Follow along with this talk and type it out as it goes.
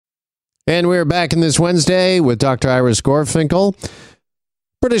And we're back in this Wednesday with Dr. Iris Gorfinkel.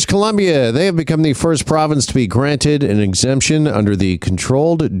 British Columbia, they have become the first province to be granted an exemption under the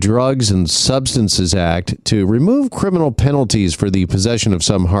Controlled Drugs and Substances Act to remove criminal penalties for the possession of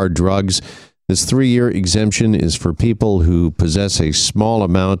some hard drugs. This 3-year exemption is for people who possess a small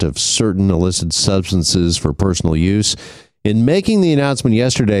amount of certain illicit substances for personal use. In making the announcement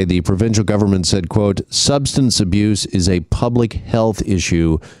yesterday, the provincial government said, quote, "Substance abuse is a public health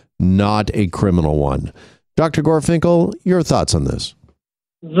issue, not a criminal one." Dr. Gorfinkel, your thoughts on this?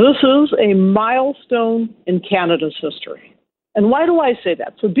 This is a milestone in Canada's history. And why do I say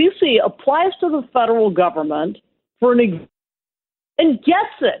that? So BC applies to the federal government for and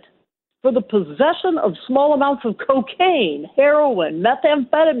gets it for the possession of small amounts of cocaine, heroin,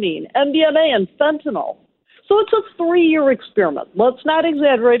 methamphetamine, MDMA, and fentanyl. So it's a 3-year experiment. Let's not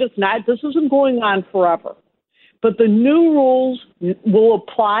exaggerate. This isn't going on forever. But the new rules will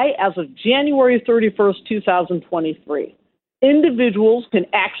apply as of January 31st, 2023. Individuals can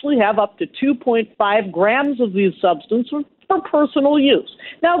actually have up to 2.5 grams of these substances for personal use.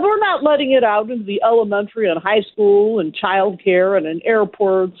 Now, they're not letting it out into the elementary and high school and child care and in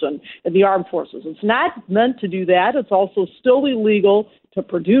airports and in the armed forces. It's not meant to do that. It's also still illegal to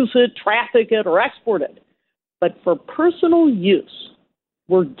produce it, traffic it, or export it. But for personal use,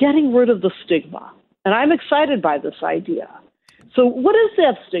 we're getting rid of the stigma. And I'm excited by this idea. So what is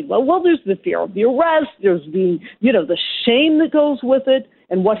that stigma? Well, there's the fear of the arrest. There's the shame that goes with it.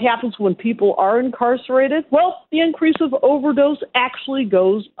 And what happens when people are incarcerated? Well, the increase of overdose actually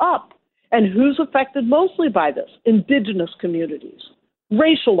goes up. And who's affected mostly by this? Indigenous communities,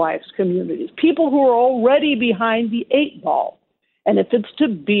 racialized communities, people who are already behind the 8 ball. And if it's to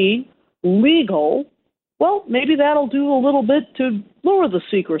be legal, well, maybe that'll do a little bit to lower the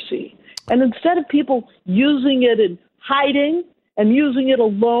secrecy. And instead of people using it in hiding and using it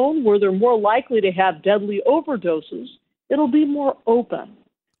alone where they're more likely to have deadly overdoses, it'll be more open.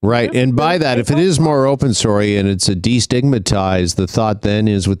 Right. And by that, if it is more open, sorry, and it's a destigmatized, the thought then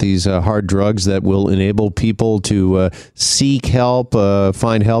is with these hard drugs that will enable people to seek help,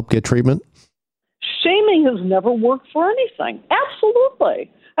 find help, get treatment? Shaming has never worked for anything.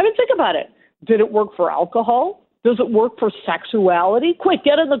 Absolutely. I mean, think about it. Did it work for alcohol? Does it work for sexuality? Quick,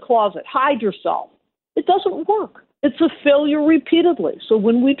 get in the closet, hide yourself. It doesn't work. It's a failure repeatedly. So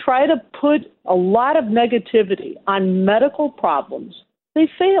when we try to put a lot of negativity on medical problems, they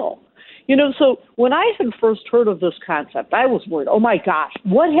fail. So when I had first heard of this concept, I was worried, oh my gosh,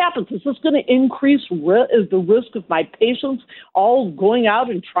 what happens? Is this going to increase the risk of my patients all going out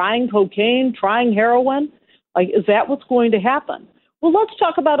and trying cocaine, trying heroin? Is that what's going to happen? Well, let's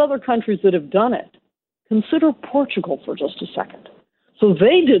talk about other countries that have done it. Consider Portugal for just a second. So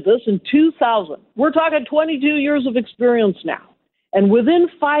they did this in 2000. We're talking 22 years of experience now. And within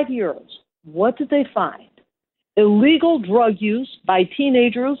 5 years, what did they find? Illegal drug use by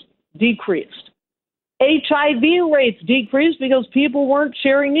teenagers decreased. HIV rates decreased because people weren't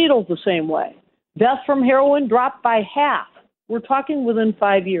sharing needles the same way. Deaths from heroin dropped by half. We're talking within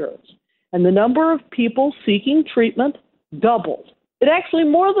 5 years. And the number of people seeking treatment doubled. It actually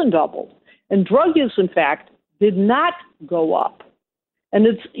more than doubled. And drug use, in fact, did not go up. And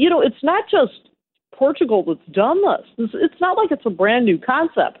it's not just Portugal that's done this. It's not like it's a brand new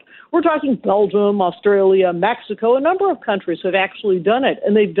concept. We're talking Belgium, Australia, Mexico. A number of countries have actually done it,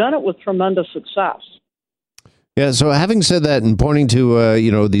 and they've done it with tremendous success. Yeah, so having said that and pointing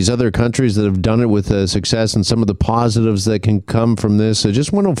to, these other countries that have done it with success and some of the positives that can come from this,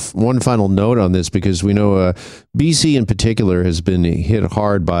 just one final note on this, because we know BC in particular has been hit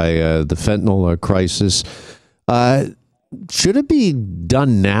hard by the fentanyl crisis. Should it be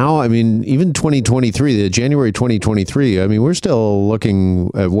done now? I mean, even 2023, January 2023, I mean, we're still looking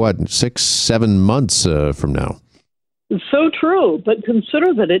at 6-7 months from now. So true, but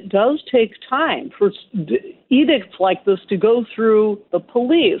consider that it does take time for edicts like this to go through the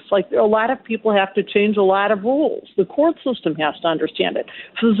police. Like a lot of people have to change a lot of rules. The court system has to understand it.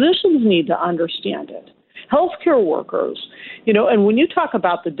 Physicians need to understand it. Healthcare workers, and when you talk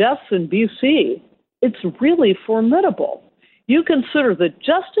about the deaths in BC, it's really formidable. You consider that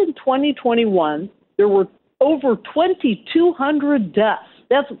just in 2021, there were over 2,200 deaths.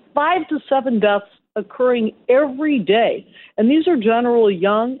 That's 5 to 7 deaths occurring every day. And these are generally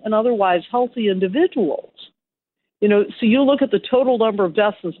young and otherwise healthy individuals. So you look at the total number of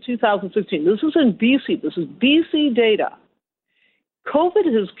deaths since 2016. This is in BC. This is BC data. COVID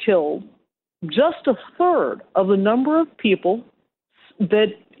has killed just a third of the number of people that,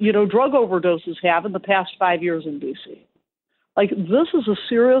 drug overdoses have in the past 5 years in BC. This is a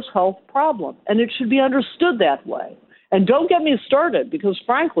serious health problem, and it should be understood that way. And don't get me started, because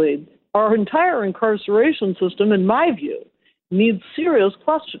frankly, Our entire incarceration system, in my view, needs serious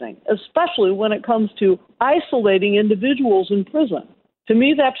questioning, especially when it comes to isolating individuals in prison. To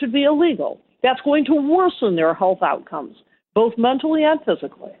me, that should be illegal. That's going to worsen their health outcomes, both mentally and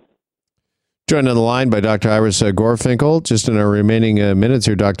physically. Joined on the line by Dr. Iris Gorfinkel. Just in our remaining minutes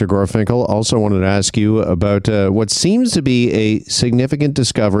here, Dr. Gorfinkel, also wanted to ask you about what seems to be a significant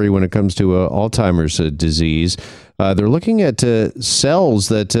discovery when it comes to Alzheimer's disease. They're looking at cells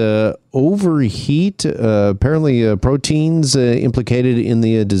that overheat, apparently proteins implicated in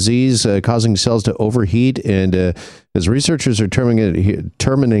the disease, causing cells to overheat. And as researchers are terming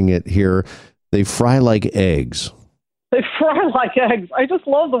it here, they fry like eggs. They fry like eggs. I just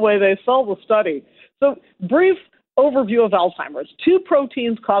love the way they sell the study. So, brief overview of Alzheimer's. 2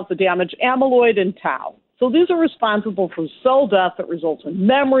 proteins cause the damage, amyloid and tau. So these are responsible for cell death that results in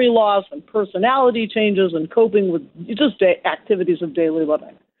memory loss and personality changes and coping with just activities of daily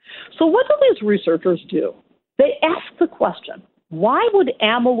living. So what do these researchers do? They ask the question, why would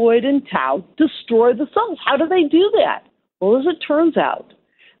amyloid and tau destroy the cells? How do they do that? Well, as it turns out,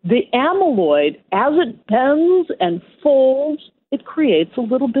 the amyloid, as it bends and folds, it creates a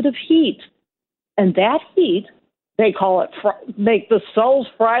little bit of heat. And that heat, they call it make the cells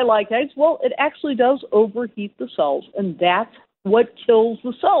fry like eggs. Well, it actually does overheat the cells, and that's what kills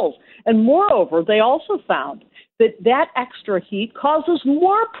the cells. And moreover, they also found that extra heat causes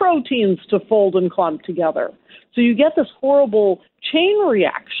more proteins to fold and clump together. So you get this horrible chain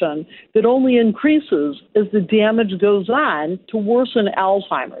reaction that only increases as the damage goes on to worsen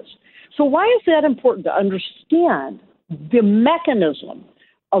Alzheimer's. So why is that important to understand the mechanism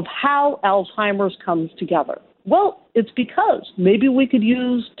of how Alzheimer's comes together? Well, it's because maybe we could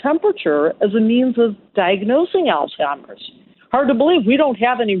use temperature as a means of diagnosing Alzheimer's. Hard to believe we don't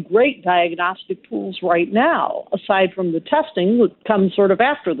have any great diagnostic tools right now, aside from the testing that comes sort of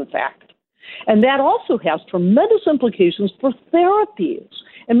after the fact. And that also has tremendous implications for therapies.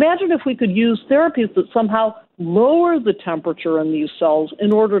 Imagine if we could use therapies that somehow lower the temperature in these cells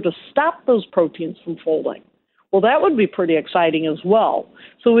in order to stop those proteins from folding. Well, that would be pretty exciting as well.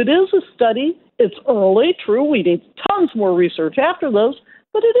 So it is a study. It's early, true. We need tons more research after this,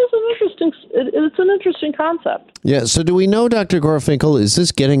 but it's an interesting concept. Yeah. So do we know, Dr. Gorfinkel, is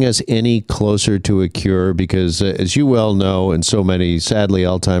this getting us any closer to a cure? Because as you well know, and so many, sadly,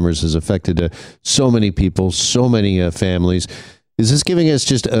 Alzheimer's has affected so many people, so many families. Is this giving us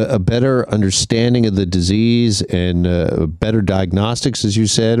just a better understanding of the disease and better diagnostics, as you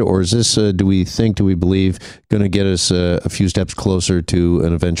said? Or is this, do we believe, going to get us a few steps closer to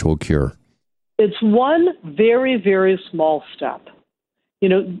an eventual cure? It's one very, very small step. You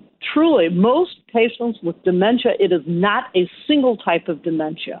know, truly, most patients with dementia, it is not a single type of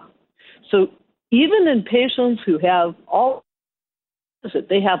dementia. So even in patients who have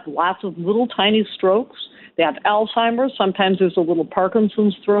they have lots of little tiny strokes. They have Alzheimer's. Sometimes there's a little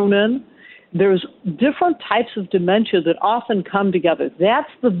Parkinson's thrown in. There's different types of dementia that often come together. That's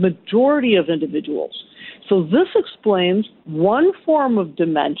the majority of individuals. So this explains one form of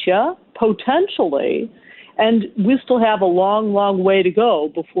dementia, potentially, and we still have a long, long way to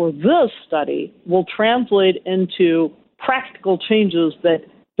go before this study will translate into practical changes that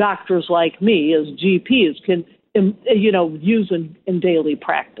doctors like me, as GPs, can use in daily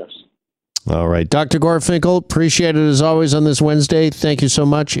practice. All right. Dr. Gorfinkel, appreciate it as always on this Wednesday. Thank you so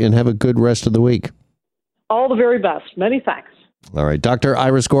much, and have a good rest of the week. All the very best. Many thanks. All right. Dr.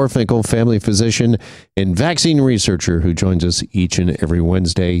 Iris Gorfinkel, family physician and vaccine researcher who joins us each and every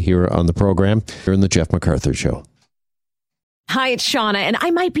Wednesday here on the program, here in the Jeff MacArthur Show. Hi, it's Shauna, and I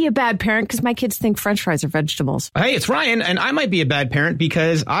might be a bad parent because my kids think French fries are vegetables. Hey, it's Ryan, and I might be a bad parent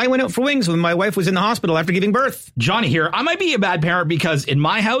because I went out for wings when my wife was in the hospital after giving birth. Johnny here. I might be a bad parent because in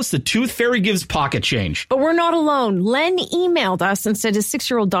my house, the tooth fairy gives pocket change. But we're not alone. Len emailed us and said his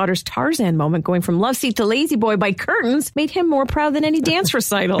 6-year-old daughter's Tarzan moment going from love seat to lazy boy by curtains made him more proud than any dance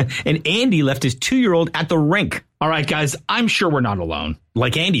recital. And Andy left his 2-year-old at the rink. All right, guys, I'm sure we're not alone.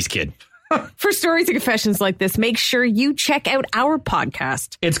 Like Andy's kid. For stories and confessions like this, make sure you check out our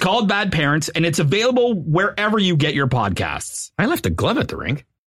podcast. It's called Bad Parents, and it's available wherever you get your podcasts. I left a glove at the rink.